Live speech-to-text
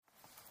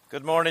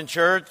Good morning,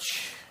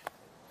 church.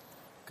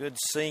 Good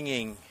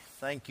singing.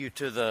 Thank you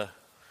to the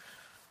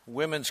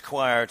women's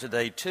choir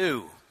today,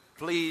 too.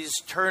 Please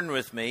turn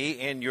with me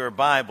in your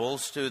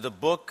Bibles to the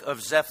book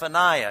of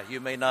Zephaniah. You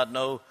may not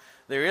know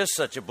there is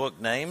such a book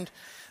named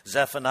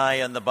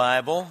Zephaniah in the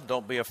Bible.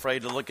 Don't be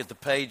afraid to look at the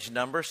page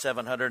number,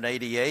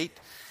 788,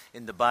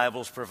 in the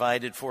Bibles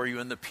provided for you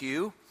in the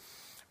pew.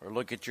 Or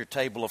look at your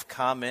table of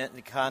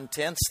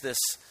contents, this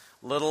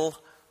little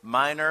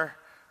minor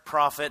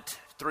prophet,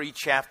 3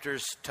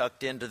 chapters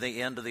tucked into the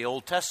end of the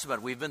Old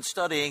Testament. We've been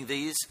studying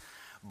these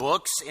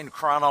books in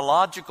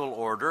chronological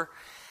order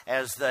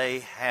as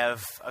they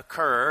have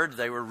occurred.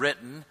 They were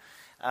written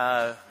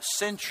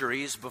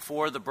centuries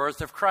before the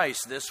birth of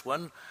Christ. This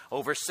one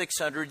over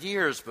 600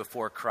 years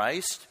before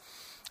Christ,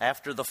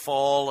 after the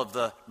fall of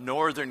the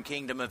northern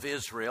kingdom of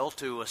Israel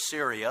to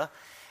Assyria.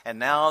 And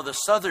now the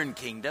southern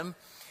kingdom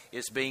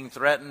is being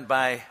threatened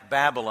by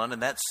Babylon,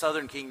 and that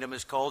southern kingdom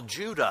is called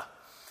Judah.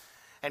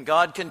 And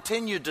God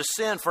continued to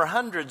send for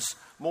hundreds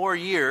more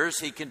years.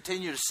 He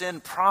continued to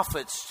send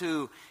prophets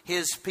to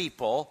his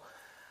people,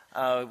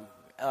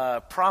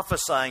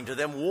 prophesying to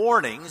them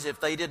warnings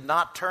if they did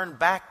not turn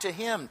back to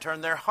him,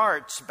 turn their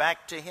hearts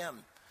back to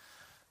him,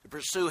 to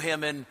pursue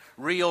him in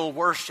real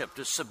worship,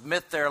 to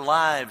submit their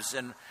lives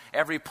and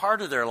every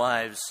part of their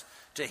lives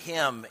to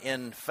him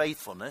in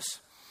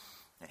faithfulness.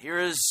 And here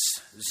is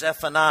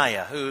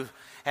Zephaniah, who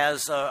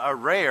has a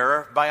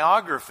rare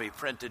biography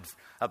printed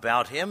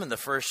about him in the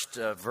first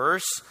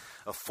verse,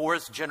 a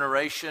fourth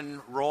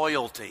generation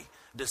royalty,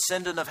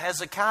 descendant of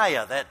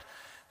Hezekiah. That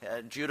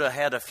Judah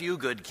had a few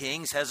good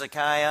kings.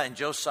 Hezekiah and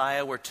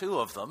Josiah were 2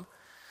 of them.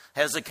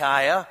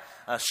 Hezekiah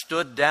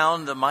stood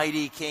down the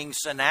mighty king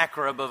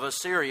Sennacherib of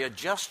Assyria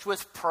just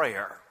with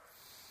prayer.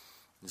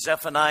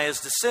 Zephaniah is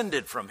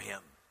descended from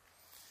him.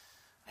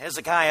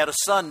 Hezekiah had a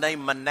son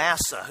named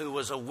Manasseh, who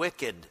was a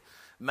wicked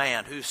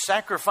man, who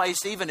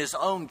sacrificed even his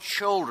own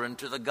children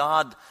to the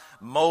god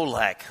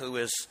Molech, who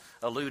is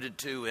alluded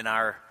to in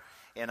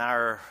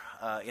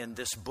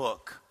this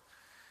book.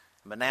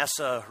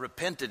 Manasseh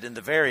repented in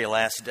the very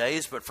last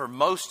days, but for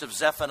most of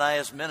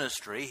Zephaniah's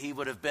ministry, he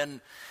would have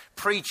been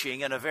preaching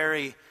in a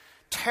very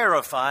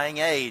terrifying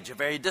age, a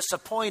very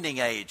disappointing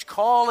age,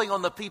 calling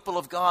on the people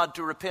of God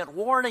to repent,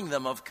 warning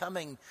them of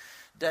coming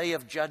day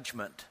of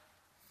judgment,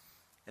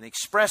 and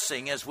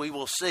expressing, as we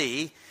will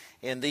see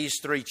in these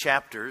 3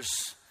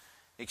 chapters,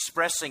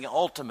 expressing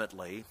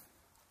ultimately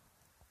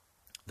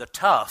the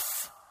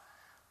tough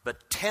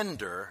but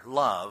tender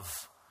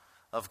love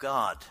of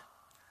God.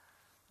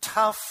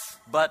 Tough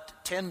but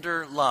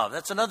tender love.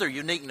 That's another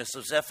uniqueness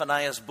of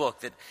Zephaniah's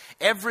book, that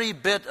every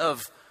bit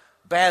of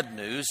bad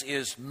news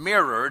is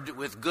mirrored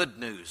with good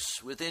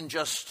news within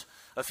just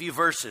a few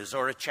verses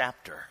or a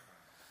chapter.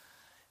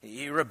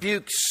 He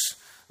rebukes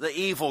the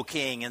evil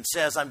king and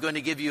says, I'm going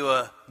to give you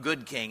a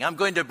good king. I'm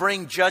going to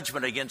bring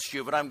judgment against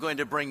you, but I'm going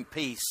to bring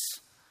peace.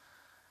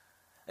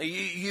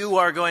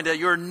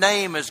 Your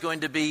name is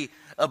going to be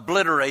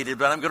obliterated,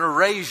 but I'm going to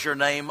raise your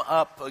name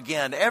up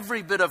again.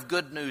 Every bit of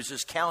good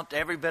news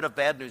every bit of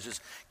bad news is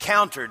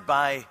countered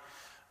by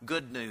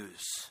good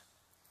news.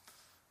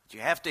 But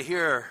you have to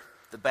hear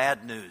the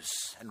bad news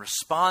and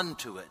respond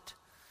to it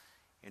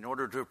in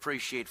order to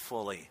appreciate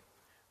fully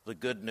the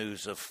good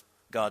news of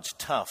God's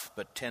tough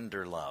but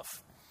tender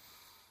love.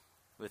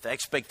 With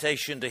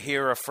expectation to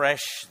hear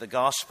afresh the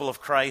gospel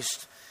of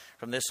Christ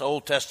from this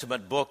Old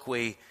Testament book,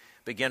 we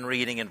begin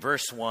reading in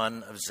verse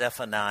 1 of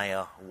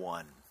Zephaniah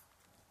 1.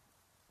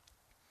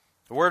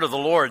 The word of the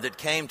Lord that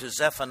came to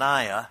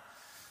Zephaniah,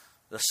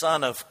 the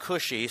son of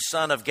Cushi,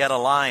 son of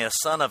Gedaliah,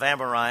 son of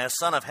Amariah,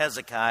 son of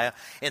Hezekiah,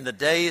 in the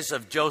days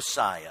of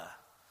Josiah,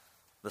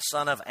 the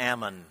son of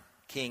Ammon,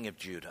 king of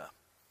Judah.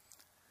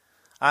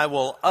 I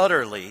will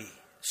utterly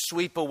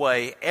sweep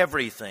away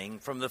everything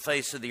from the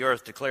face of the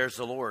earth, declares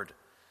the Lord.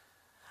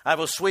 I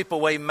will sweep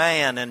away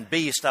man and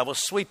beast. I will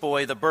sweep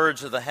away the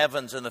birds of the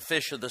heavens and the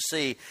fish of the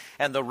sea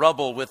and the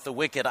rubble with the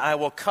wicked. I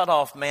will cut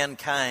off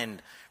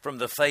mankind from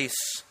the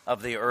face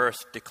of the earth,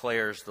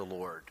 declares the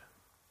Lord.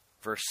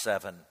 Verse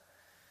 7.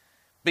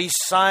 Be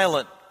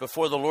silent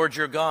before the Lord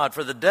your God,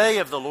 for the day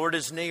of the Lord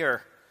is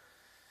near.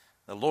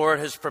 The Lord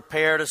has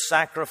prepared a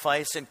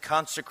sacrifice and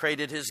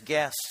consecrated his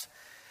guests.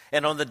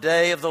 And on the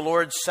day of the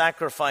Lord's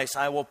sacrifice,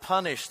 I will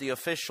punish the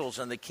officials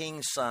and the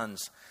king's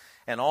sons,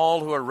 and all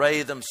who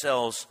array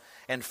themselves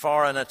in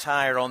foreign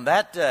attire. On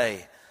that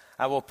day,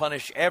 I will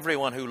punish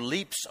everyone who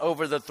leaps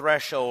over the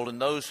threshold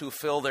and those who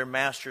fill their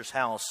master's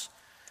house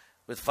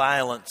with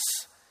violence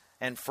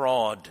and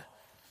fraud.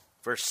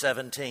 Verse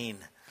 17,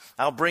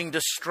 I'll bring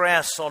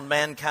distress on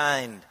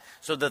mankind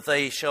so that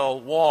they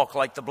shall walk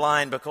like the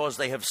blind because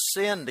they have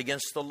sinned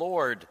against the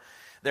Lord.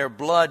 Their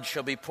blood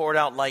shall be poured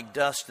out like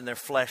dust and their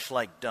flesh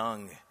like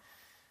dung.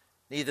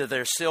 Neither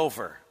their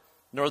silver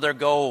nor their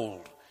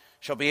gold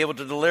shall be able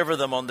to deliver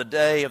them on the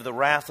day of the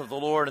wrath of the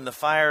Lord and the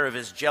fire of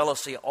his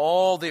jealousy.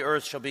 All the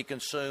earth shall be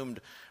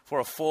consumed, for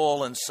a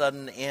full and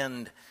sudden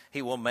end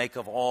he will make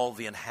of all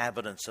the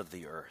inhabitants of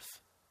the earth.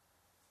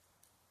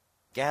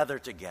 Gather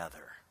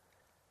together.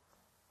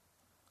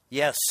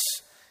 Yes,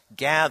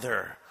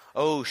 Gather,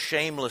 O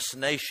shameless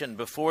nation,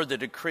 before the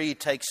decree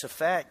takes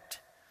effect,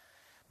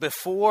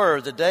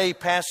 before the day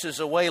passes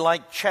away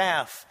like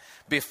chaff,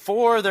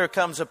 before there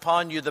comes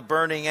upon you the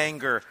burning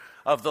anger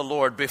of the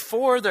Lord,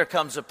 before there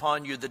comes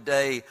upon you the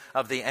day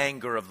of the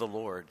anger of the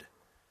Lord.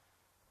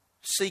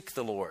 Seek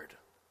the Lord,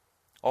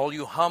 all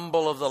you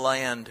humble of the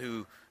land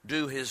who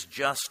do his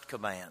just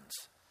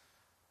commands.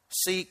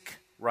 Seek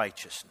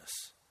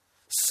righteousness.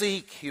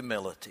 Seek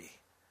humility.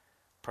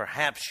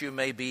 Perhaps you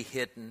may be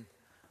hidden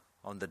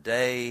on the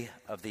day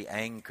of the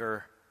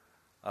anger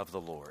of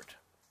the Lord.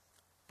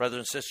 Brothers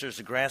and sisters,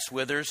 the grass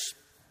withers,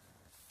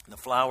 the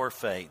flower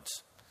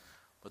fades,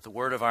 but the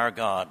word of our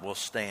God will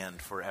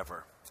stand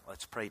forever.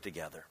 Let's pray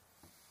together.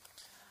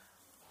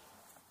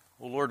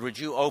 Oh Lord, would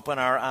you open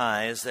our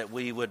eyes that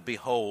we would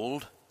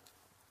behold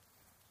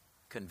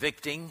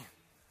convicting,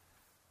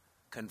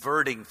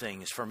 converting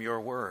things from your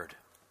word,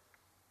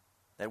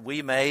 that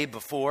we may,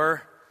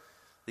 before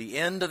the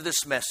end of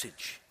this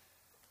message,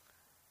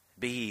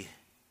 be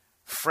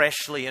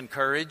freshly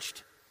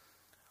encouraged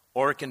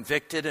or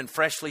convicted and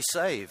freshly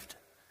saved,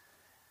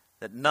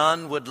 that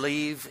none would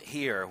leave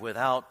here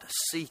without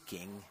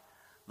seeking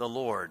the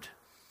Lord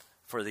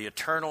for the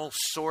eternal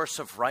source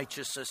of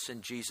righteousness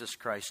in Jesus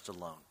Christ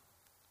alone.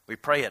 We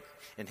pray it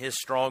in his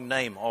strong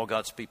name, all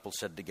God's people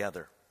said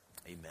together.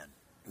 Amen.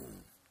 A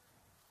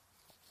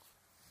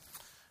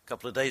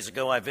couple of days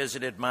ago, I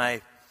visited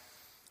my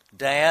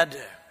dad,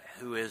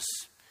 who is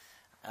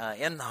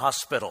in the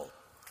hospital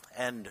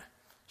and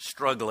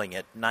struggling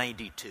at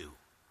 92.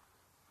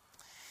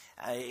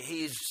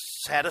 He's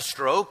had a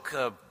stroke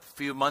a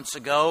few months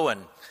ago,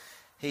 and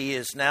he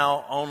is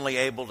now only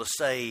able to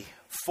say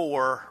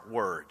 4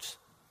 words.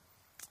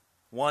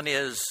 One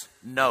is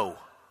no.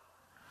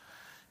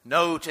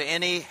 No to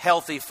any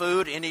healthy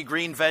food, any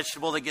green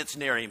vegetable that gets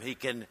near him. He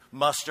can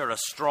muster a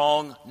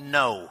strong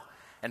no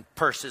and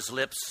purse his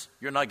lips.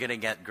 You're not going to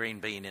get green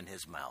bean in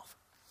his mouth.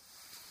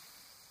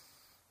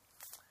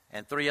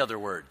 And 3 other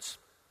words.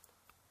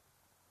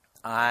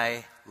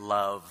 I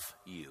love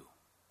you.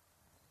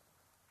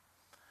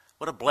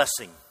 What a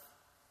blessing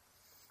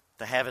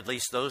to have at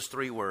least those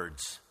 3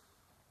 words.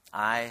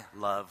 I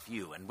love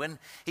you. And when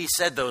he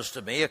said those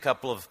to me a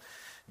couple of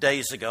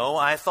days ago,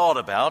 I thought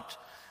about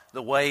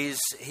the ways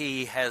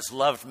he has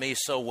loved me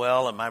so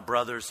well, and my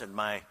brothers and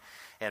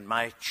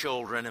my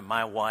children and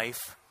my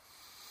wife.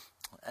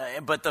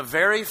 But the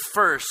very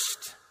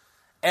first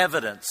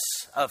evidence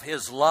of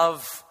his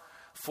love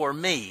for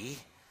me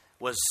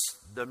was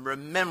the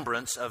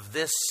remembrance of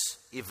this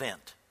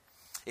event.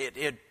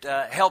 It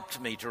helped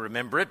me to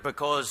remember it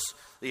because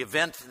the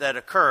event that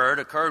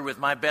occurred with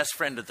my best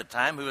friend at the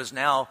time, who is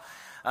now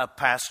a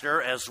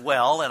pastor as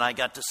well, and I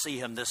got to see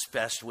him this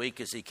past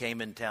week as he came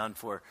in town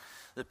for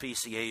the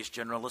PCA's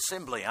General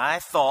Assembly. I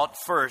thought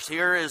first,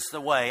 here is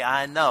the way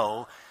I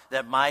know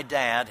that my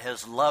dad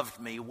has loved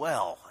me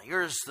well.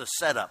 Here's the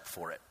setup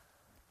for it.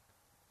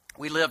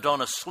 We lived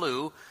on a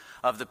slough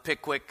of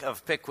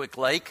Pickwick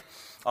Lake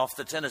off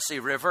the Tennessee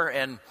River,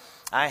 and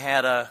I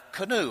had a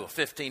canoe, a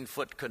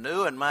 15-foot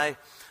canoe, and my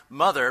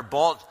mother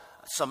bought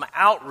some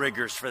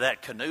outriggers for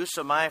that canoe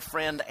so my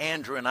friend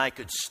Andrew and I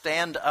could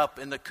stand up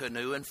in the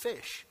canoe and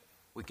fish.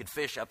 We could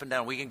fish up and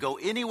down. We could go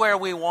anywhere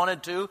we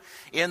wanted to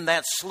in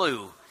that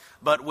slough,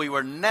 but we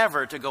were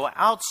never to go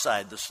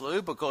outside the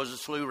slough because the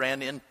slough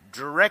ran in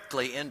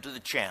directly into the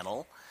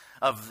channel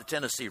of the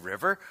Tennessee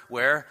River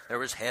where there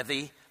was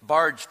heavy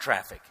barge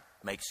traffic.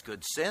 Makes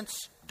good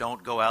sense.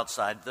 Don't go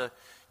outside the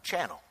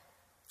channel,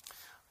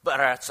 but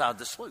outside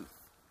the slough.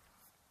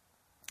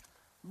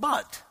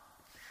 But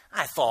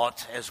I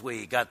thought, as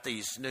we got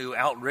these new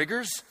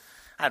outriggers,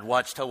 I'd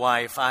watched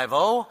Hawaii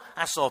Five-0.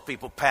 I saw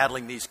people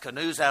paddling these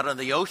canoes out in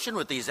the ocean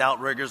with these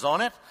outriggers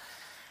on it.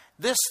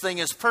 This thing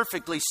is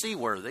perfectly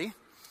seaworthy,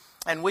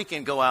 and we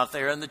can go out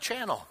there in the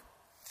channel.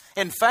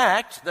 In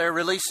fact, they're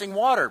releasing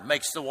water,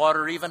 makes the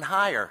water even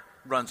higher.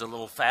 Runs a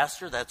little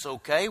faster, that's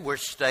okay. We're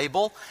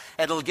stable.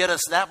 It'll get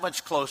us that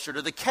much closer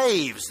to the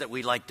caves that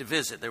we like to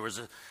visit. There was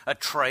a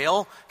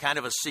trail, kind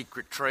of a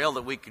secret trail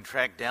that we could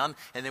track down,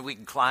 and then we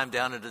can climb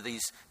down into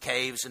these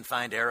caves and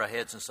find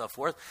arrowheads and so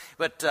forth.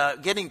 But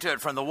getting to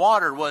it from the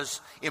water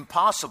was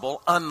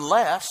impossible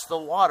unless the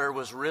water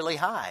was really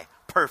high.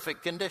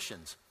 Perfect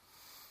conditions.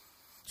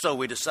 So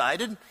we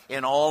decided,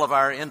 in all of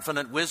our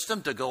infinite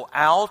wisdom, to go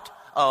out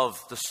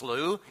of the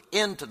slough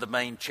into the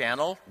main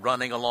channel,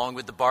 running along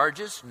with the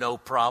barges, no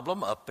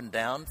problem, up and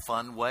down,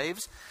 fun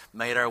waves,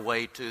 made our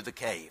way to the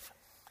cave.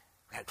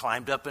 We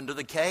climbed up into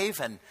the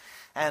cave,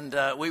 and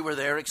we were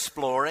there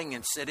exploring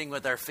and sitting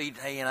with our feet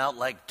hanging out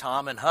like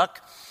Tom and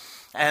Huck.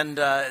 And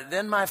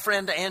then my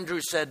friend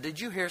Andrew said, "Did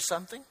you hear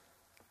something?"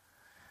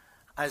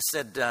 I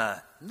said,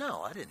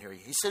 "No, I didn't hear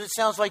you." He said, "It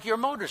sounds like your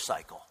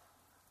motorcycle."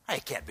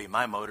 It can't be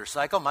my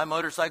motorcycle. My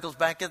motorcycle's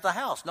back at the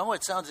house. No,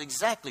 it sounds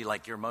exactly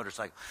like your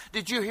motorcycle.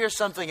 Did you hear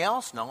something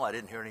else? No, I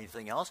didn't hear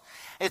anything else.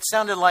 It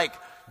sounded like,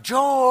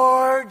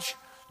 "George,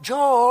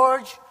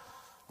 George."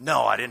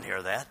 No, I didn't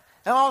hear that.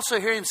 I also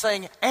hear him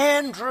saying,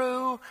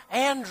 "Andrew,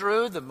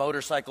 Andrew." The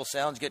motorcycle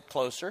sounds get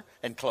closer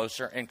and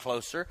closer and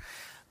closer.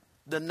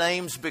 the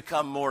names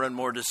become more and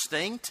more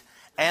distinct,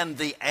 and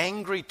the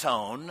angry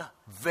tone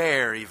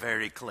very,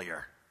 very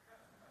clear.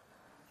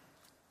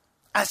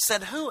 I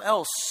said, who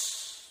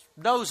else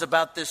knows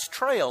about this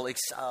trail?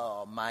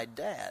 Oh, my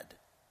dad.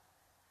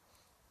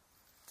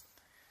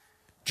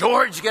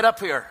 George, get up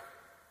here.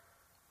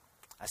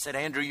 I said,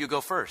 Andrew, you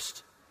go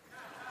first.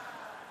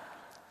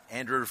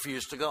 Andrew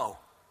refused to go.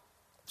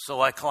 So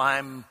I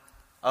climb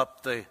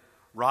up the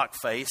rock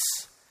face,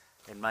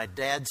 and my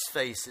dad's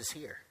face is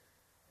here.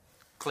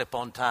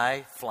 Clip-on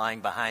tie flying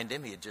behind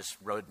him. He had just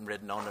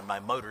ridden on my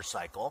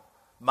motorcycle.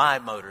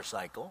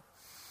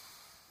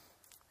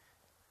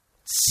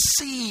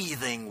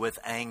 Seething with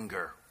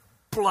anger,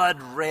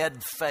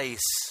 blood-red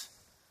face.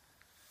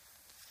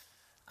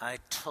 I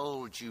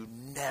told you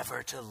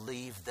never to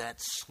leave that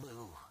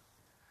slough.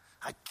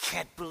 I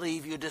can't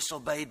believe you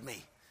disobeyed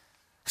me.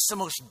 It's the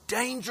most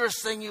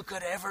dangerous thing you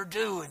could ever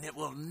do, and it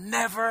will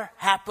never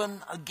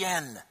happen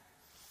again.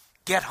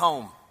 Get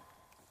home.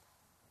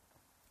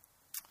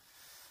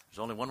 There's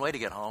only one way to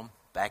get home,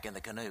 back in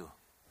the canoe.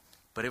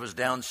 But it was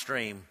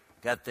downstream.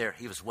 Got there,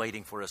 he was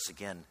waiting for us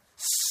again,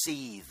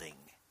 seething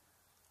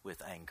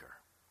with anger.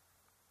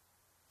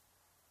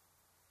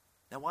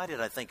 Now, why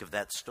did I think of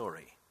that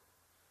story?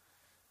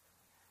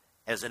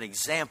 As an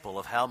example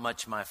of how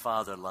much my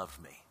father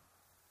loved me.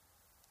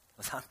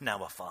 I'm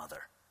now a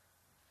father.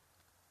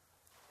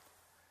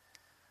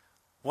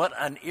 What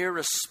an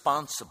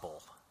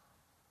irresponsible,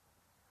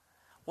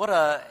 what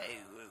a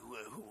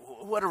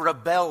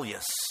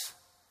rebellious,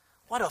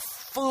 what a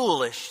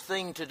foolish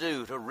thing to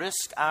do, to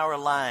risk our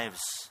lives,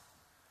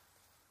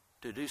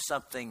 to do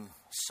something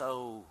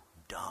so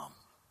dumb.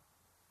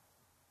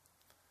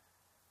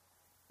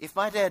 If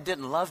my dad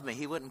didn't love me,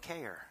 he wouldn't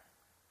care.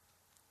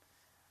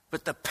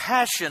 But the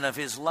passion of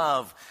his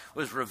love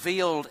was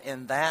revealed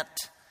in that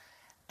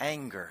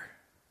anger.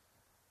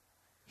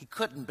 He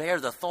couldn't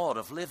bear the thought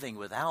of living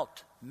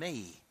without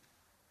me.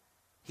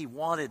 He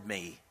wanted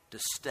me to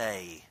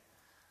stay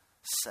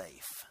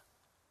safe.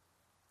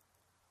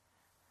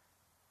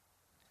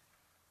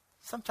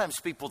 Sometimes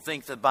people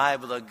think the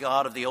Bible, the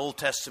God of the Old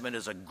Testament,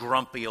 is a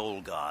grumpy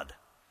old God.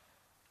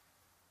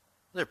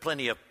 There are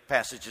plenty of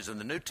passages in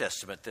the New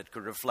Testament that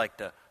could reflect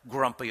a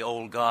grumpy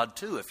old God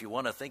too, if you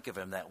want to think of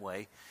him that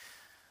way.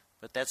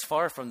 But that's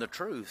far from the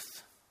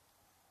truth.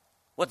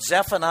 What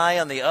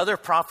Zephaniah and the other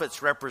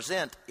prophets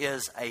represent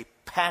is a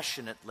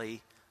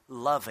passionately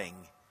loving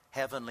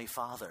Heavenly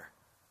Father.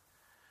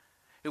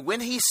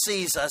 When he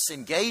sees us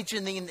engage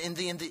in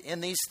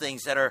these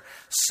things that are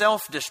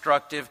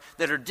self-destructive,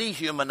 that are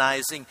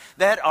dehumanizing,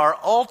 that are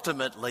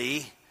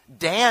ultimately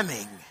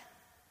damning,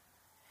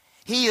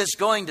 he is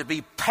going to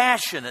be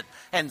passionate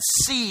and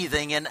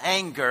seething in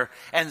anger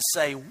and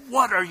say,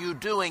 "What are you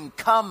doing?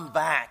 Come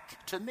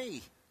back to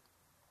me."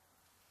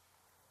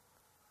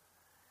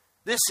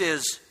 This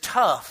is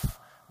tough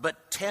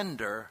but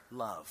tender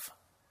love.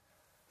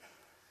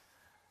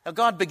 Now,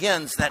 God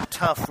begins that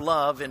tough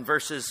love in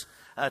verses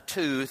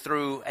 2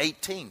 through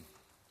 18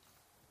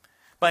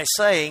 by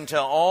saying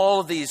to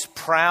all these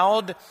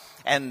proud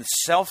and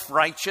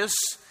self-righteous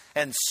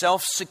and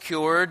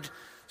self-secured,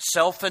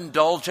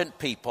 self-indulgent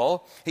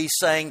people, he's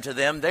saying to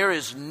them, there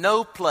is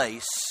no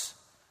place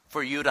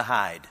for you to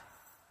hide.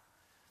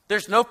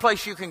 There's no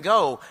place you can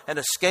go and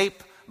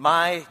escape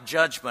my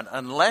judgment.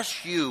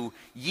 Unless you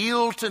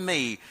yield to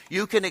me,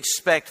 you can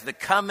expect the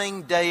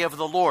coming day of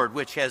the Lord,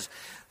 which has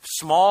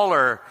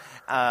smaller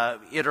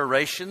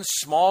iterations,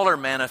 smaller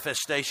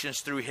manifestations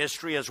through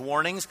history as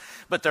warnings,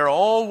 but they're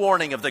all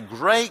warning of the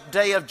great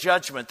day of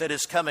judgment that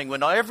is coming,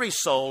 when every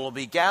soul will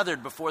be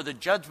gathered before the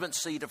judgment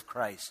seat of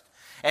Christ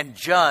and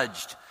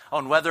judged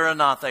on whether or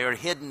not they are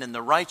hidden in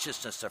the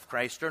righteousness of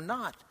Christ or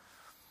not.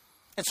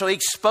 And so he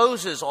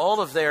exposes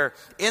all of their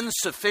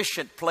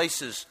insufficient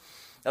places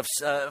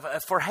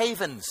for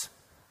havens.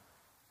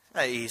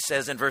 He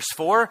says in verse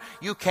 4,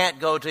 you can't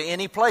go to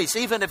any place,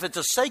 even if it's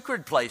a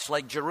sacred place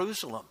like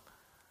Jerusalem.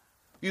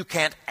 You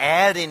can't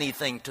add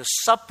anything to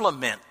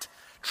supplement.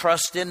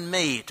 Trust in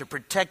me to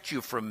protect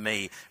you from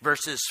me.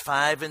 Verses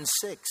 5 and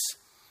 6.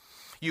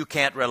 You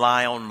can't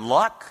rely on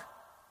luck.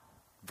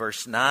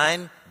 Verse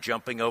 9,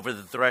 jumping over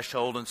the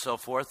threshold and so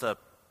forth, a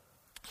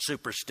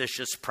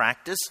superstitious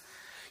practice.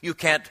 You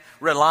can't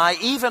rely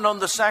even on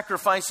the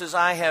sacrifices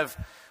I have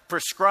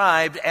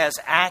prescribed as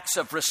acts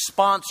of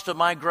response to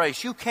my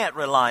grace. You can't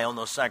rely on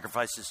those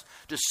sacrifices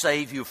to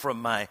save you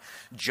from my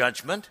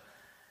judgment.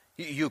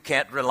 You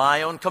can't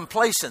rely on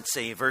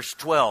complacency, verse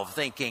 12,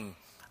 thinking,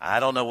 I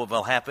don't know what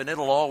will happen.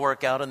 It'll all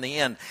work out in the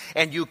end.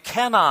 And you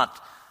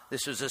cannot,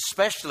 this is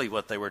especially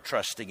what they were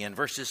trusting in,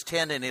 verses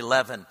 10 and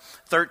 11,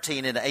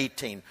 13 and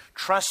 18,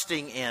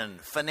 trusting in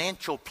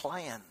financial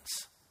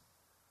plans,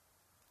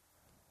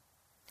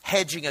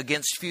 hedging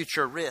against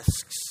future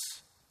risks,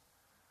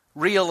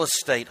 real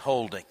estate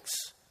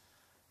holdings.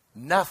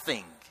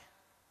 Nothing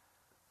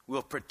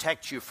will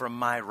protect you from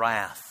my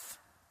wrath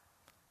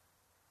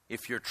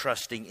if you're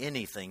trusting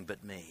anything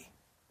but me.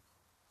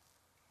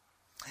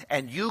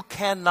 And you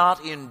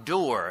cannot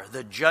endure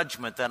the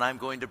judgment that I'm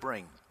going to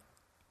bring.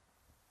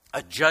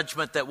 A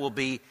judgment that will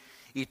be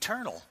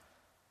eternal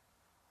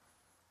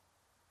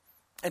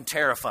and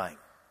terrifying.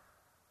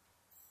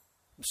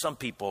 Some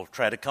people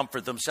try to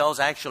comfort themselves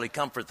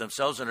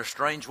in a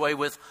strange way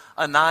with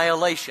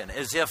annihilation,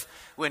 as if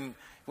when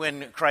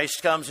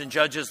Christ comes and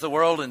judges the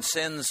world and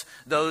sends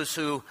those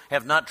who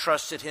have not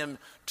trusted him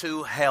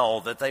to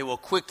hell, that they will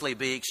quickly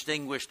be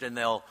extinguished and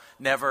they'll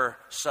never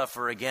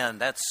suffer again.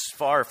 That's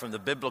far from the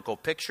biblical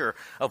picture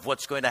of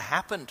what's going to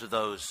happen to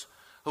those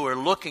who are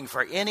looking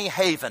for any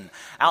haven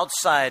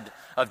outside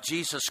of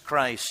Jesus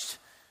Christ.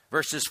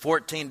 Verses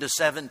 14 to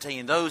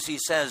 17, those, he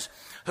says,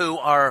 who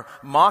are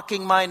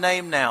mocking my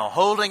name now,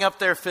 holding up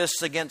their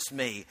fists against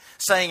me,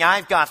 saying,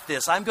 I've got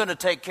this, I'm going to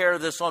take care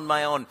of this on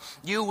my own.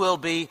 You will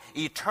be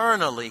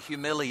eternally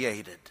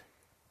humiliated.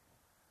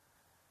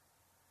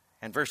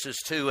 And verses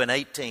 2 and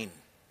 18,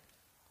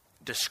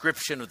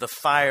 description of the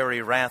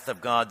fiery wrath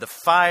of God. The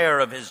fire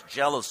of his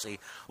jealousy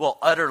will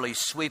utterly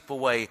sweep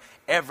away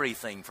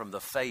everything from the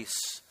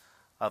face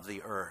of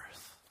the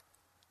earth.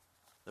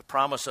 The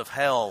promise of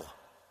hell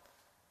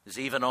is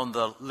even on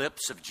the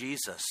lips of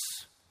Jesus,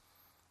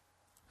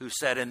 who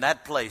said, in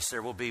that place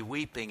there will be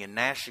weeping and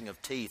gnashing of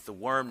teeth. The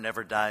worm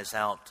never dies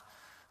out.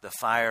 The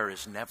fire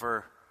is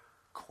never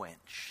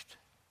quenched.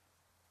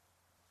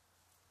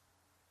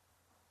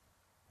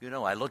 You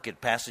know, I look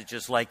at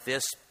passages like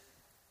this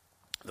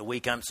the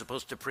week I'm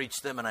supposed to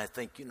preach them, and I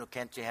think,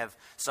 can't you have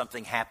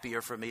something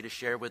happier for me to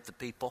share with the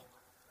people?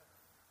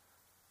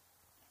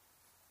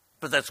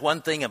 But that's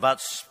one thing about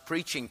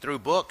preaching through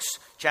books,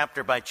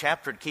 chapter by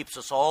chapter. It keeps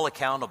us all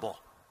accountable.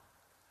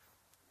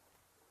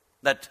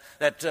 That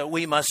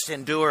we must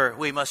endure,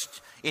 we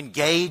must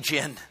engage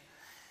in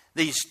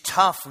these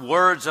tough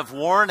words of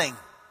warning.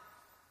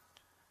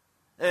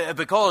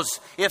 Because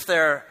if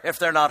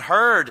they're not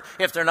heard,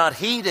 if they're not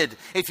heeded,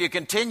 if you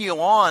continue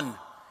on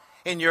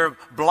in your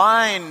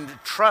blind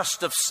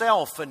trust of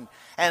self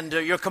and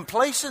your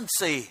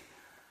complacency,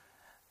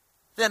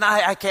 then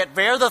I can't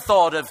bear the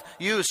thought of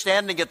you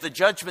standing at the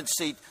judgment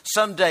seat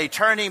someday,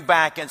 turning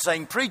back and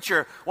saying,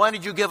 Preacher, why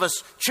did you give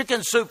us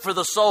chicken soup for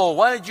the soul?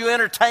 Why did you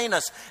entertain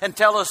us and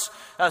tell us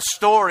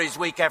stories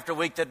week after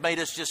week that made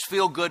us just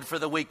feel good for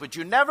the week? But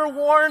you never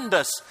warned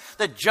us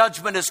that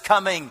judgment is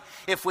coming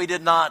if we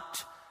did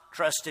not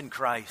trust in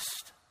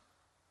Christ.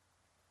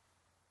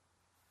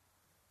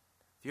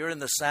 If you're in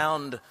the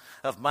sound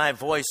of my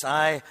voice,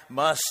 I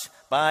must,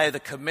 by the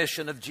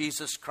commission of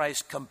Jesus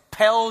Christ,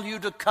 compel you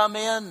to come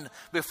in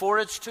before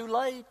it's too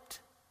late.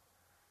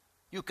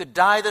 You could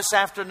die this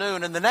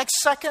afternoon, and the next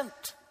second,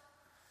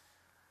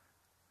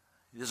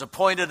 it is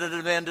appointed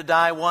unto men to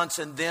die once,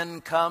 and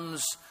then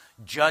comes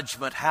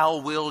judgment.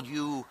 How will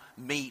you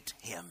meet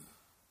him?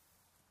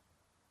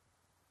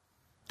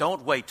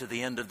 Don't wait to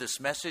the end of this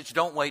message.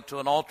 Don't wait to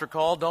an altar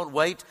call. Don't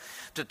wait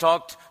to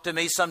talk to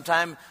me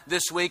sometime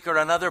this week or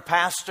another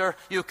pastor.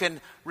 You can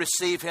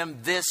receive him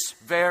this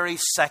very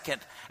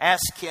second.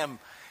 Ask him,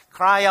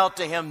 cry out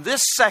to him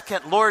this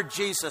second, Lord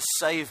Jesus,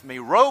 save me.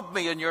 Robe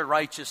me in your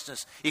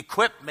righteousness.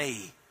 Equip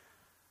me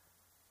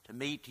to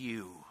meet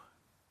you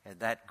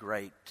at that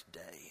great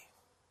day.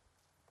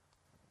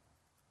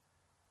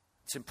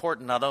 It's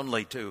important not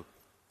only to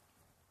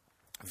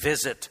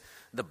visit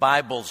the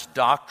Bible's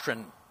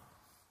doctrine,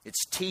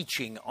 its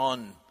teaching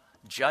on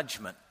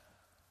judgment,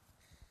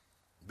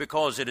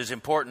 because it is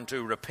important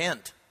to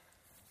repent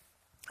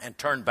and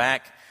turn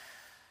back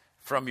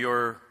from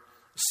your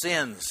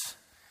sins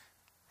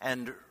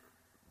and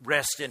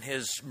rest in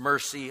his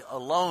mercy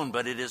alone.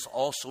 But it is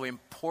also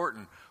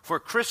important for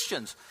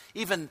Christians,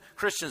 even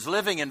Christians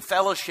living in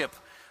fellowship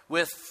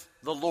with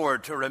the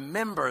Lord, to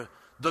remember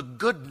the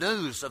good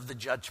news of the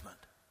judgment.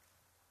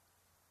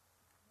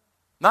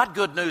 Not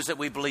good news that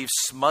we believe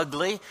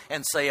smugly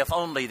and say, if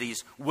only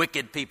these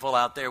wicked people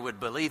out there would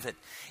believe it,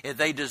 if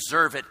they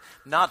deserve it,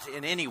 not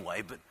in any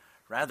way, but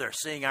rather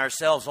seeing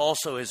ourselves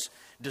also as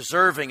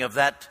deserving of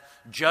that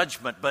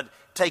judgment, but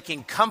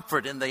taking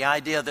comfort in the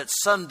idea that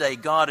someday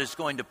God is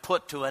going to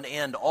put to an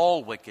end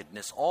all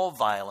wickedness, all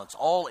violence,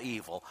 all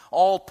evil,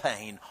 all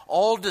pain,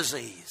 all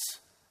disease.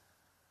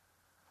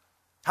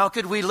 How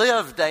could we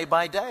live day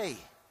by day?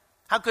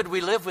 How could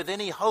we live with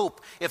any hope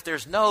if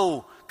there's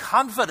no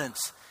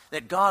confidence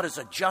that God is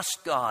a just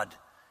God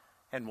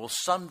and will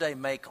someday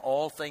make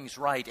all things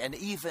right, and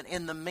even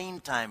in the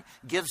meantime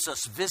gives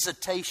us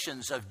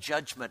visitations of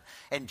judgment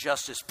and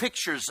justice,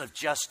 pictures of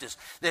justice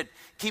that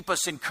keep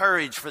us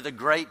encouraged for the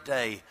great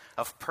day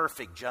of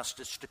perfect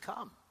justice to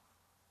come?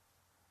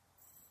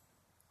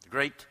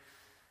 The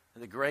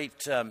great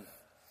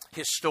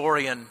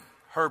historian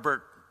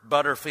Herbert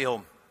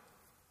Butterfield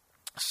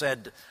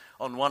said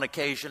on one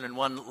occasion in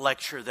one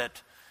lecture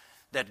that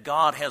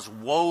God has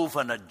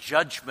woven a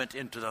judgment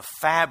into the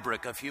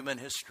fabric of human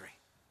history.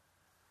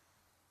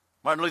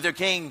 Martin Luther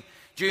King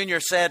Jr.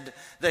 said,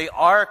 the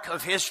arc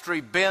of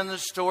history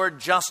bends toward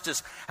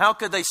justice. How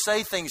could they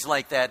say things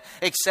like that,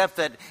 except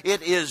that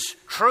it is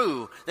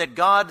true that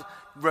God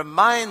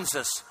reminds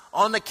us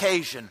on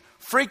occasion,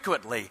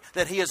 frequently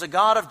that He is a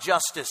God of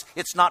justice.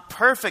 It's not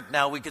perfect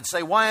now. We could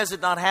say, why is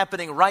it not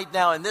happening right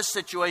now in this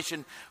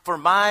situation for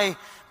my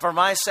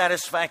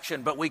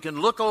satisfaction? But we can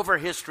look over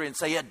history and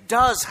say it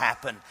does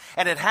happen.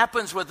 And it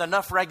happens with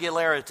enough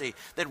regularity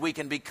that we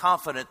can be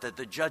confident that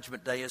the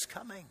judgment day is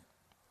coming.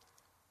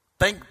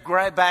 Think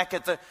back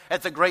at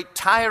the great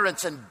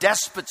tyrants and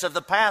despots of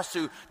the past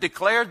who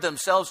declared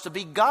themselves to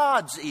be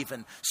gods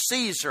even.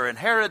 Caesar and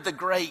Herod the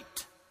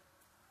Great.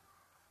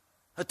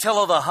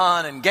 Attila the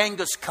Hun and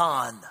Genghis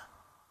Khan.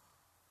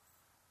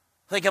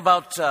 Think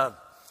about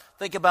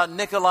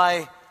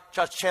Nikolai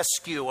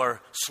Ceausescu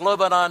or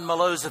Slobodan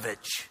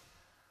Milosevic.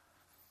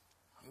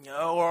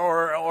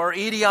 Or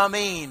Idi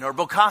Amin or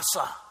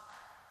Bokassa.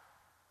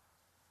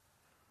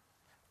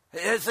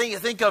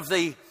 Think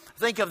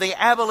of the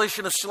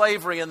abolition of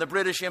slavery in the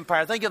British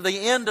Empire. Think of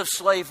the end of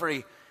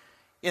slavery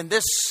in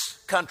this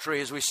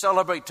country as we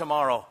celebrate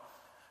tomorrow.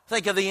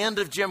 Think of the end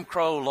of Jim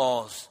Crow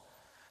laws.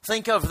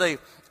 Think of the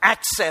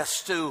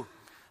access to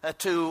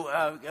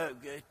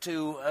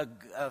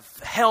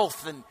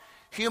health and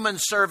human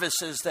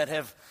services that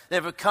have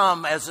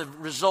come as a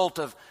result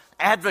of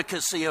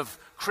advocacy of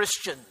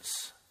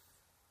Christians.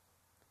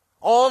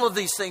 All of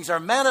these things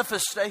are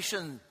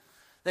manifestation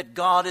that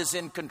God is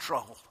in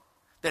control.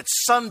 That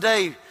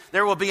someday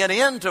there will be an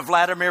end to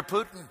Vladimir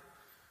Putin.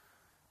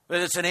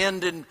 Whether it's an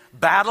end in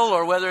battle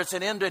or whether it's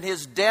an end in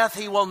his death,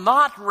 he will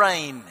not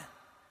reign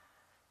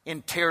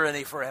in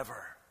tyranny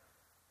forever.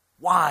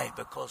 Why?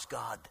 Because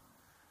God,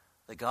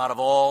 the God of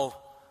all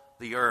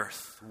the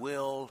earth,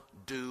 will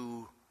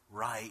do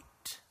right.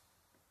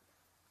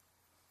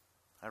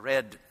 I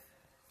read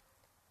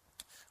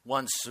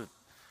once a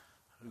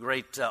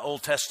great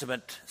Old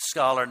Testament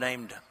scholar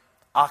named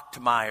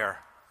Ochtmeyer,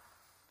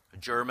 a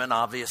German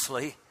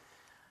obviously,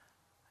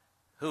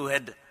 who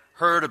had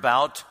heard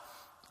about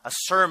a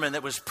sermon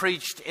that was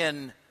preached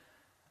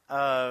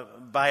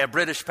by a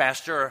British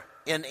pastor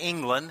in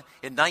England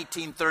in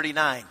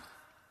 1939.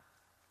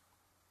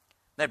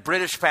 That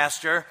British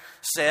pastor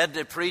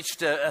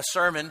preached a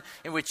sermon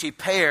in which he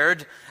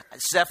paired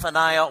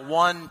Zephaniah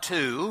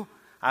 1:2,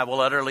 I will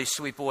utterly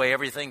sweep away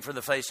everything from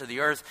the face of the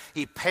earth.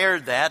 He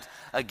paired that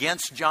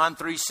against John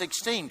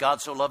 3:16,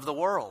 God so loved the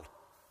world.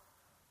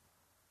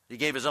 He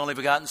gave His only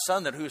begotten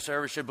Son, that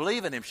whosoever should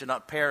believe in Him should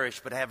not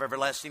perish but have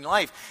everlasting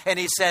life. And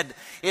he said,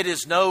 it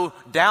is no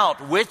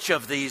doubt which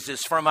of these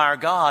is from our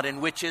God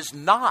and which is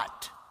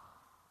not.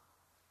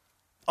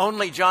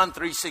 Only John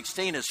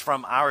 3:16 is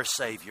from our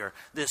Savior,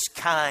 this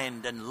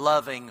kind and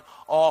loving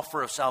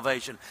offer of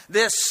salvation.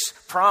 This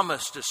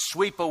promise to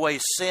sweep away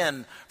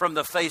sin from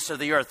the face of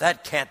the earth,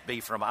 that can't be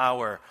from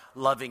our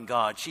loving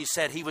God. She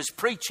said he was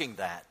preaching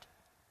that.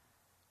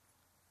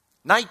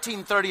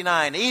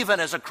 1939, even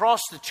as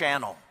across the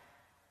channel,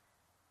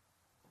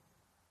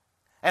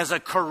 as a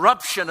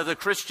corruption of the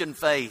Christian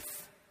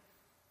faith,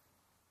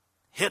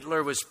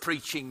 Hitler was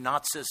preaching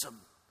Nazism.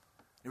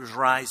 It was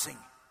rising.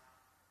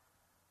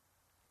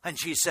 And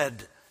she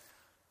said,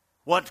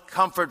 what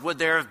comfort would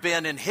there have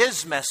been in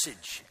his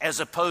message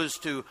as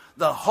opposed to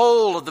the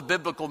whole of the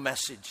biblical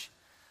message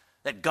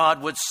that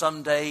God would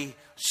someday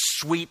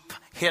sweep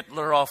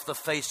Hitler off the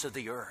face of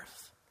the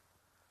earth?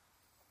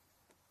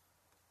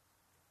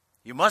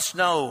 You must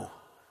know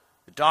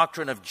the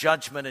doctrine of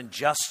judgment and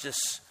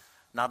justice,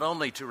 not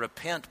only to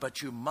repent,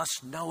 but you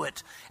must know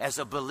it as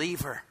a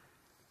believer.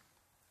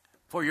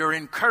 For your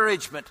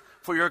encouragement,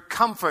 for your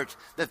comfort,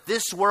 that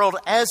this world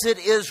as it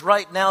is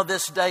right now,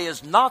 this day,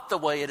 is not the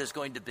way it is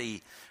going to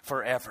be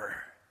forever.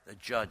 The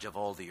judge of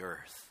all the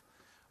earth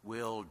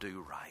will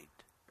do right.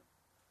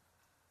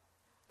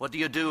 What do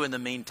you do in the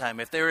meantime?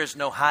 If there is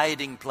no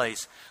hiding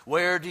place,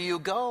 where do you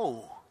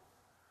go?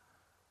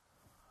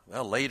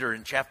 Well, later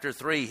in chapter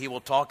 3, he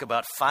will talk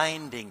about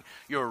finding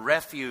your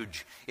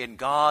refuge in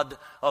God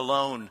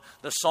alone.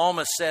 The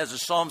psalmist says in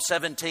Psalm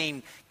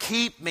 17,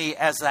 keep me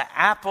as the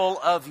apple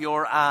of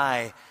your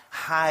eye.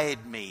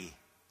 Hide me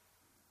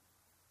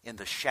in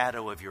the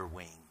shadow of your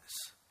wings.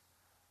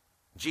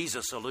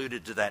 Jesus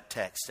alluded to that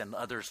text and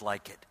others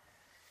like it.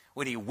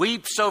 When he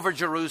weeps over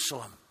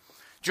Jerusalem,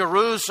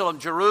 Jerusalem,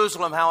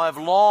 Jerusalem, how I've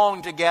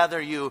longed to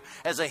gather you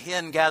as a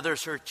hen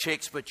gathers her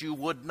chicks, but you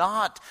would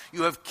not.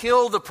 You have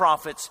killed the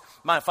prophets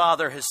my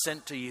Father has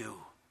sent to you.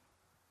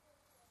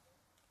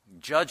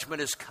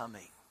 Judgment is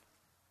coming.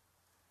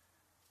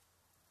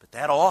 But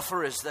that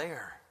offer is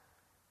there.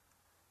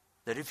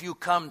 That if you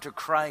come to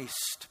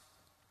Christ,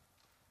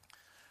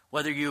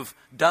 whether you've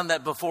done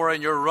that before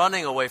and you're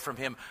running away from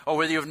Him, or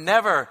whether you've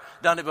never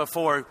done it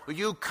before,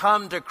 you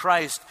come to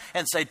Christ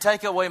and say,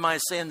 take away my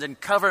sins and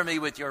cover me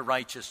with your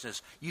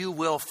righteousness. You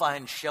will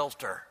find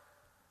shelter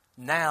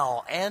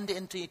now and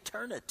into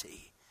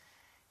eternity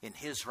in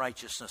His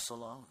righteousness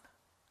alone.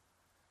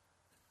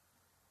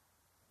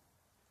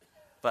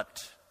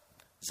 But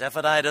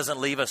Zephaniah doesn't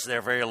leave us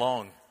there very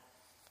long.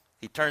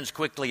 He turns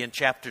quickly in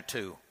chapter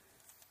 2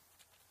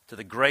 to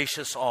the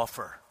gracious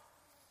offer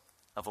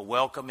of a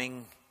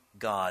welcoming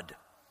God.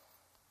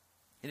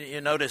 You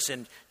notice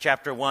in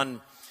chapter 2,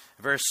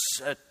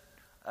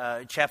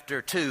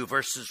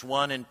 verses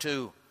 1 and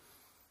 2,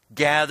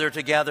 Gather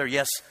together,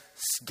 yes,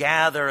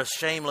 gather a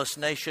shameless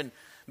nation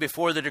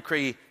before the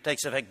decree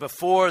takes effect,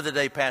 before the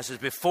day passes,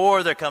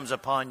 before there comes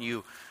upon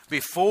you the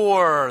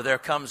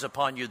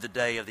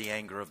day of the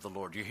anger of the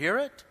Lord. You hear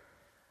it?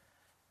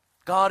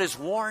 God is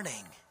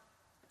warning.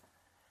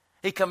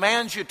 He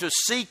commands you to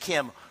seek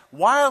Him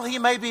while He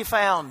may be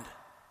found.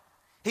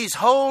 He's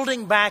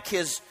holding back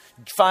His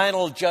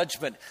final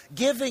judgment,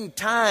 giving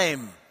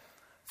time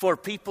for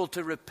people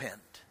to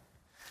repent,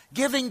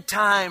 giving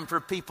time for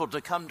people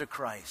to come to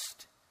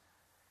Christ,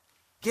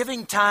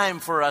 giving time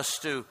for us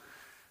to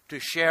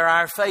share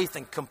our faith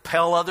and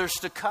compel others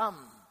to come.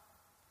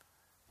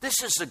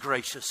 This is the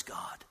gracious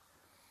God.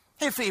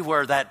 If He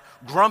were that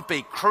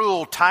grumpy,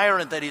 cruel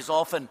tyrant that He's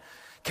often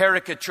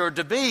caricatured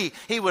to be,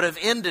 He would have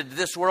ended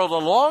this world a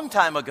long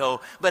time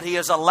ago, but He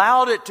has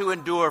allowed it to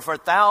endure for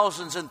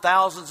thousands and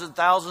thousands and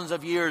thousands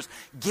of years,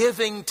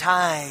 giving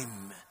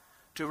time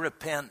to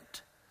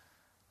repent,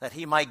 that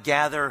He might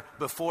gather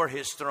before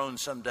His throne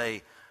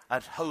someday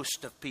a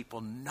host of people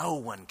no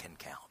one can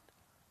count.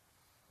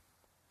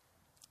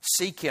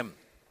 Seek Him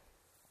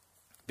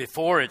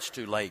before it's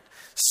too late.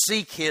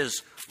 Seek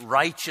His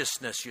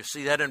righteousness. You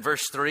see that in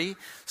verse 3?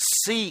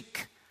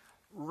 Seek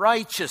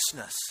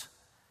righteousness.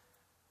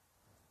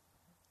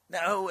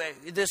 Now,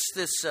 this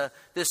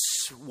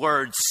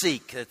word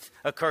seek, it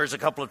occurs a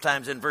couple of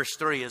times in verse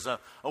 3, is a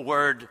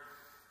word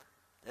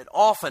that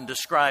often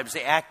describes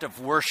the act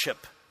of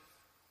worship.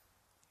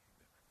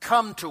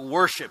 Come to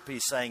worship,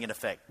 He's saying in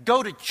effect.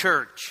 Go to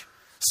church.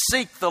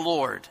 Seek the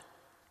Lord.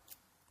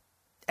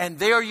 And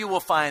there you will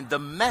find the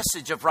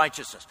message of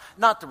righteousness.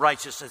 Not the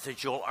righteousness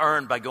that you'll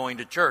earn by going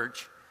to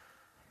church,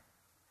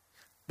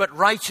 but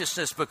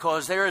righteousness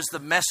because there is the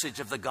message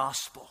of the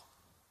gospel.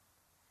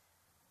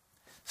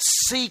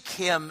 Seek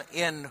Him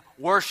in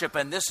worship,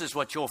 and this is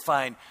what you'll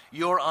find.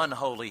 You're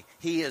unholy,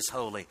 He is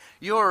holy.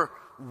 You're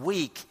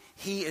weak,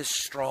 He is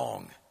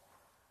strong.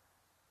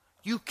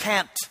 You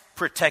can't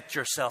protect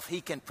yourself, He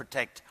can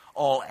protect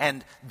all.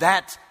 And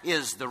that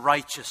is the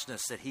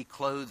righteousness that He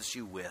clothes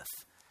you with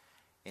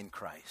in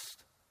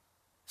Christ.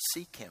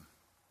 Seek Him.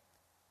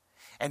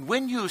 And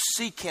when you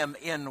seek Him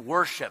in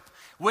worship,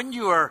 when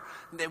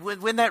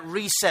that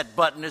reset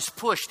button is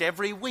pushed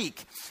every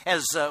week,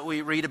 as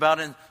we read about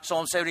in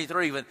Psalm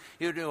 73, when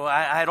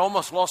I had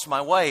almost lost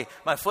my way,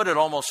 my foot had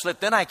almost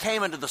slipped. Then I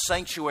came into the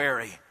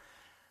sanctuary,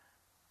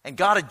 and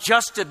God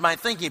adjusted my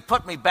thinking,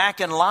 put me back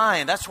in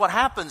line. That's what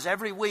happens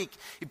every week.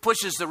 He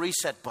pushes the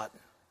reset button.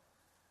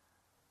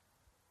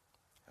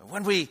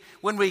 When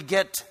we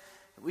get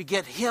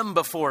Him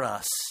before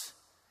us,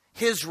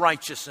 His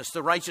righteousness,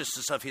 the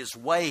righteousness of His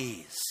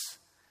ways,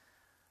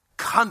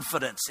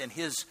 confidence in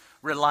His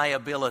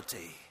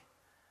reliability,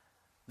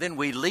 then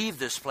we leave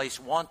this place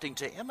wanting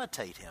to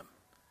imitate Him.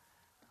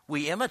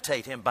 We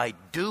imitate Him by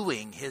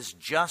doing His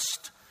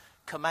just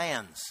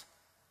commands,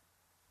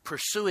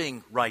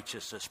 pursuing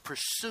righteousness,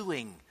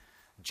 pursuing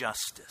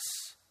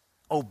justice,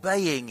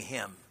 obeying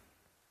Him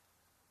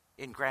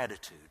in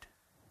gratitude.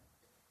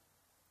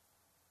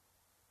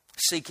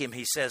 Seek Him,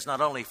 He says,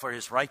 not only for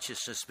His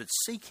righteousness, but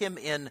seek Him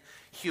in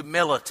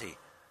humility.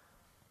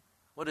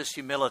 What does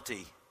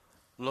humility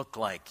look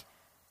like?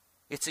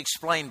 It's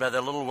explained by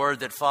the little word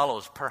that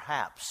follows,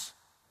 perhaps.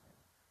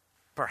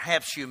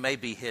 Perhaps you may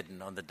be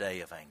hidden on the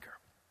day of anger.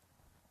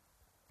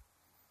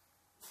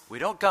 We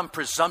don't come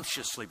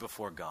presumptuously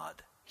before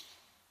God.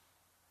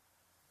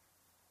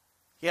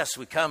 Yes,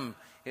 we come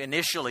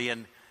initially,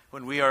 and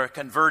when we are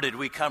converted,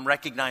 we come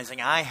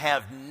recognizing I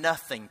have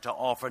nothing to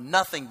offer,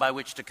 nothing by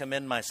which to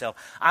commend myself.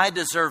 I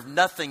deserve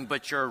nothing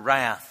but your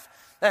wrath.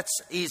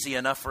 That's easy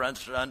enough for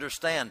us to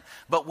understand.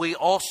 But we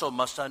also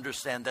must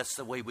understand that's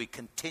the way we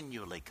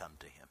continually come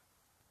to Him.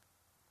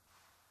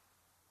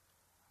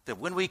 That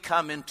when we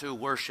come into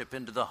worship,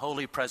 into the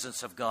holy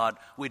presence of God,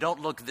 we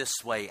don't look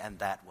this way and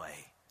that way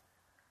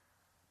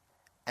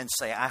and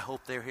say, I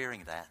hope they're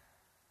hearing that.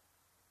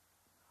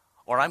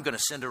 Or I'm going to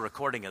send a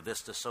recording of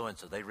this to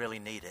so-and-so. They really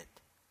need it.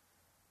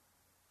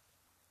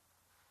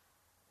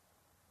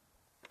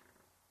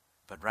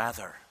 But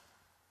rather,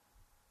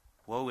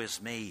 woe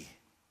is me.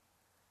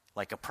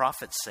 Like a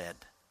prophet said,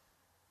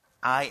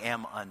 I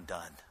am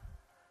undone.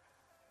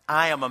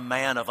 I am a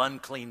man of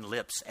unclean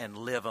lips and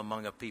live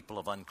among a people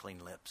of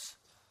unclean lips.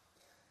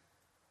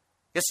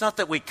 It's not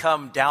that we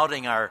come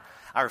doubting our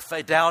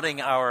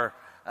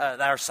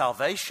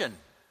salvation,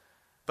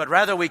 but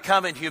rather we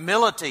come in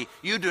humility.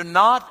 You do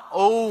not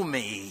owe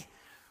me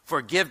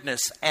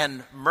forgiveness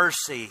and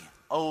mercy,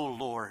 O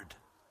Lord.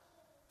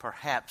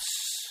 Perhaps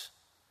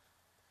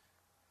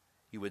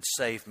you would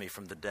save me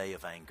from the day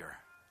of anger.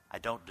 I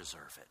don't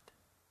deserve it.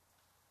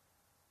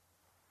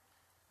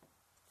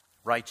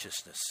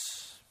 Righteousness,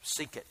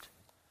 seek it,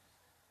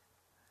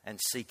 and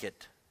seek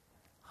it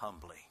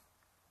humbly.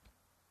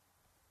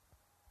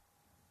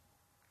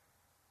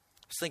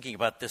 I was thinking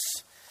about this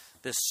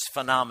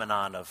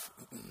phenomenon of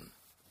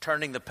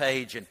turning the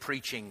page and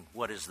preaching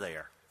what is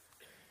there.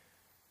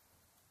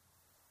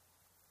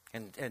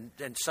 And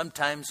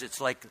sometimes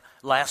it's like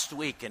last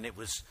week, and it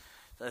was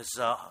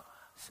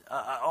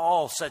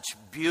all such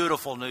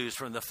beautiful news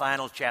from the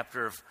final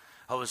chapter of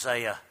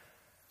Hosea.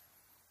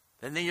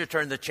 And then you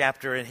turn the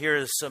chapter and here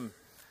is some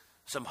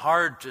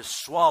hard to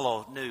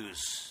swallow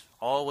news,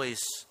 always,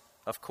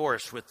 of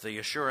course, with the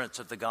assurance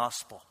of the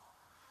gospel.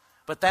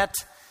 But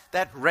that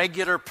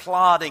regular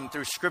plodding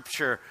through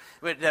Scripture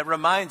that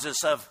reminds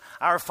us of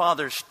our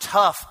Father's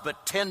tough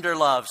but tender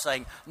love,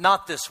 saying,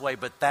 not this way,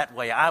 but that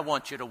way. I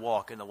want you to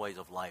walk in the ways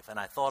of life. And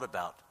I thought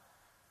about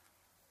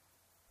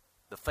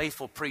the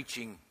faithful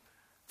preaching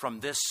from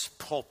this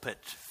pulpit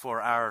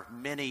for our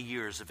many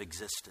years of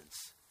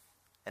existence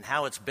and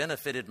how it's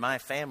benefited my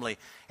family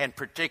and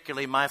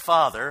particularly my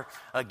father,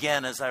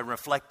 again, as I'm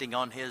reflecting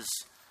on his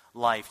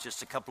life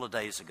just a couple of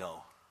days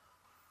ago.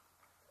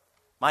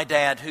 My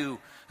dad, who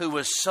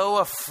was so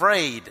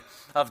afraid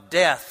of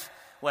death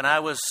when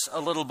I was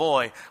a little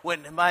boy,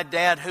 when my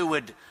dad who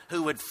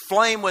would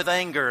flame with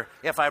anger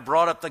if I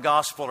brought up the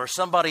gospel or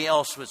somebody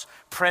else was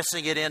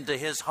pressing it into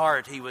his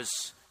heart, he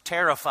was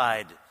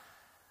terrified,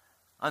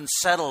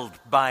 unsettled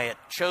by it,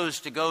 chose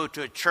to go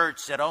to a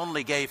church that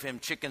only gave him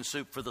chicken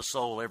soup for the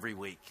soul every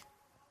week.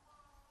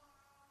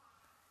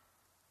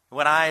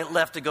 When I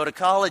left to go to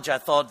college, I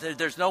thought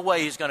there's no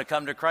way he's going to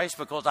come to Christ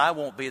because I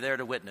won't be there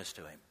to witness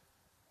to him.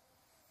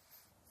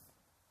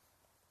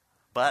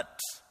 But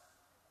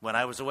when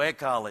I was away at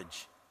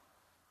college,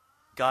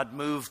 God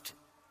moved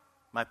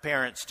my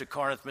parents to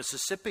Corinth,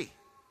 Mississippi.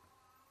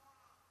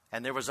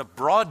 And there was a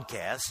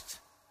broadcast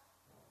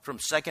from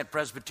Second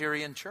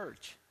Presbyterian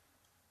Church.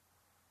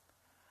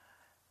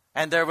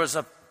 And there was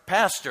a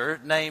pastor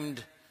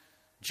named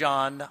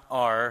John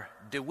R.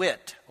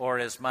 DeWitt, or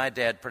as my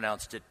dad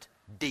pronounced it,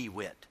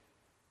 DeWitt.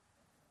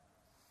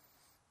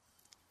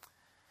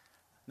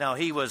 Now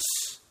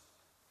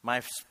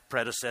my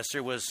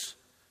predecessor was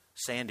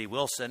Sandy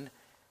Wilson,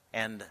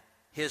 and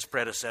his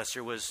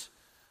predecessor was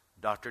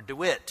Dr.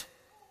 DeWitt,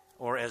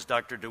 or as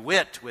Dr.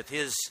 DeWitt, with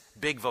his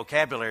big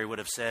vocabulary, would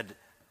have said,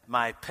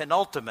 my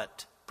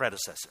penultimate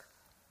predecessor.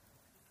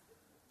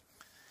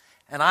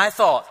 And I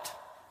thought,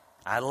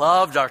 I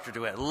loved Dr.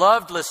 DeWitt,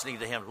 loved listening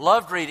to him,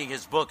 loved reading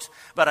his books,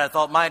 but I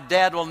thought my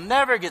dad will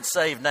never get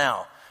saved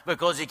now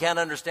because he can't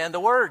understand the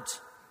words.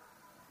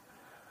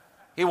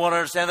 He won't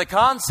understand the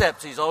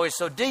concepts. He's always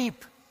so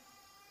deep.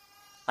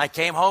 I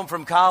came home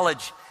from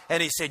college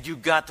and he said, "You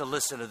got to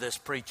listen to this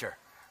preacher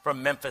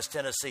from Memphis,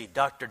 Tennessee,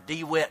 Dr.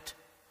 DeWitt."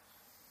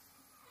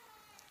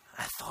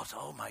 I thought,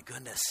 oh my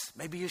goodness,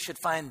 maybe you should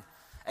find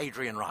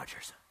Adrian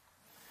Rogers.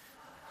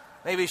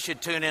 Maybe you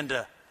should tune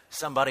into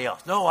somebody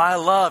else. No, I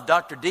love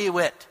Dr.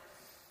 DeWitt.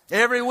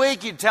 Every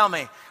week he'd tell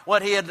me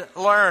what he had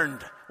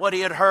learned, what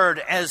he had heard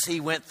as he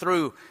went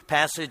through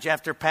passage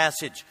after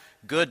passage.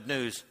 Good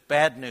news,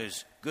 bad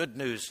news, good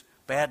news,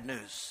 bad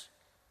news.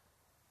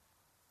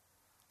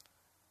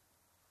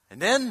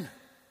 And then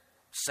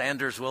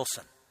Sanders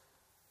Wilson.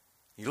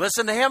 You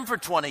listen to him for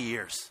 20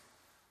 years.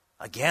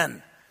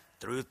 Again,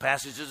 through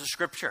passages of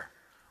Scripture.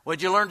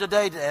 What'd you learn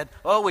today, Dad?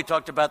 Oh, we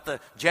talked about the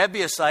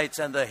Jebusites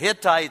and the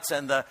Hittites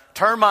and the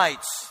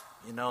termites.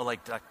 You know,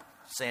 like Dr.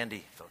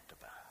 Sandy talked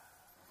about.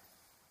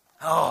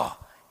 Oh,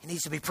 he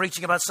needs to be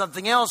preaching about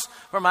something else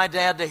for my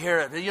dad to hear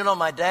it. You know,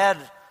 my dad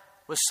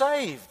was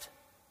saved.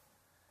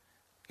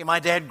 And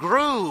my dad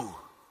grew.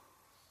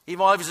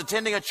 Even while he was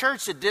attending a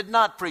church that did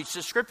not preach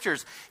the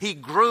Scriptures, he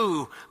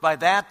grew by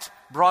that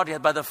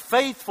broadcast, by the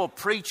faithful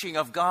preaching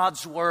of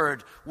God's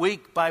Word,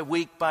 week by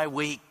week by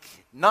week.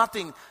 Not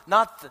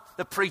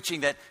the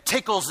preaching that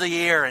tickles the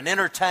ear and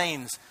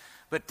entertains,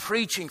 but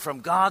preaching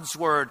from God's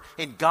Word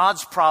in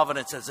God's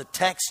providence as the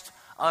text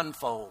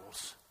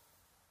unfolds.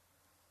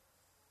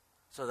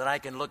 So that I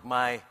can look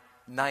my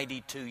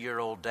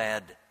 92-year-old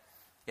dad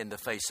in the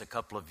face a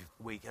couple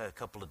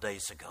of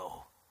days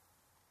ago.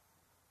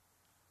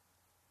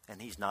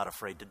 And he's not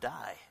afraid to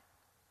die.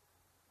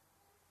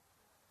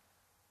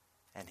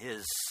 And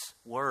his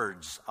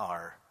words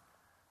are,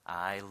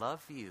 "I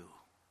love you."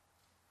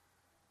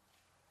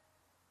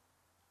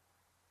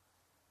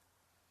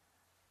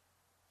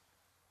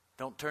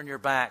 Don't turn your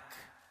back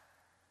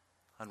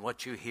on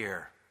what you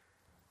hear.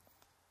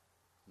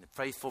 The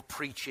faithful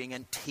preaching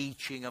and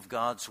teaching of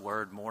God's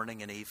Word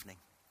morning and evening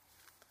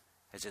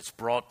as it's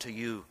brought to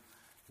you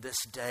this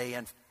day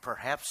and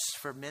perhaps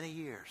for many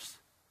years.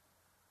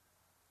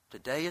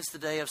 Today is the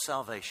day of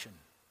salvation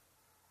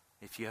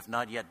if you have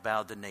not yet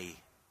bowed the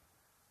knee.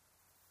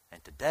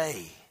 And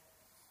today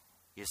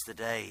is the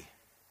day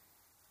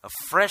of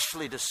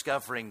freshly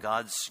discovering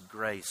God's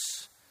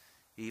grace,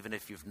 even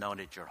if you've known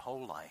it your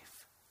whole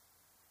life.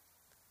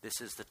 This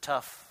is the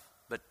tough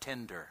but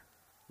tender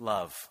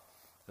love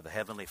of the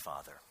Heavenly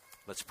Father.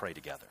 Let's pray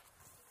together.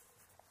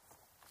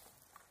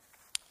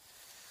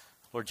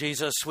 Lord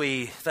Jesus,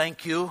 we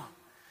thank you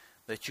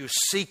that you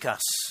seek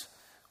us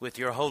with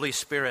your Holy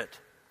Spirit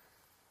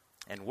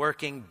and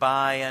working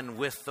by and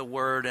with the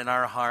Word in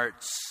our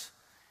hearts,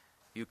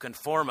 you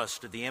conform us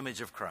to the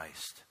image of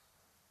Christ.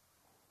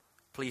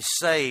 Please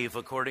save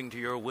according to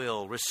your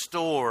will,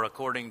 restore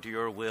according to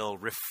your will,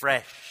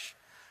 refresh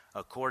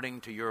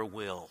according to your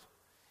will.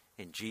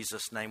 In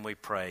Jesus' name we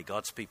pray.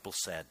 God's people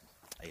said,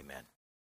 amen.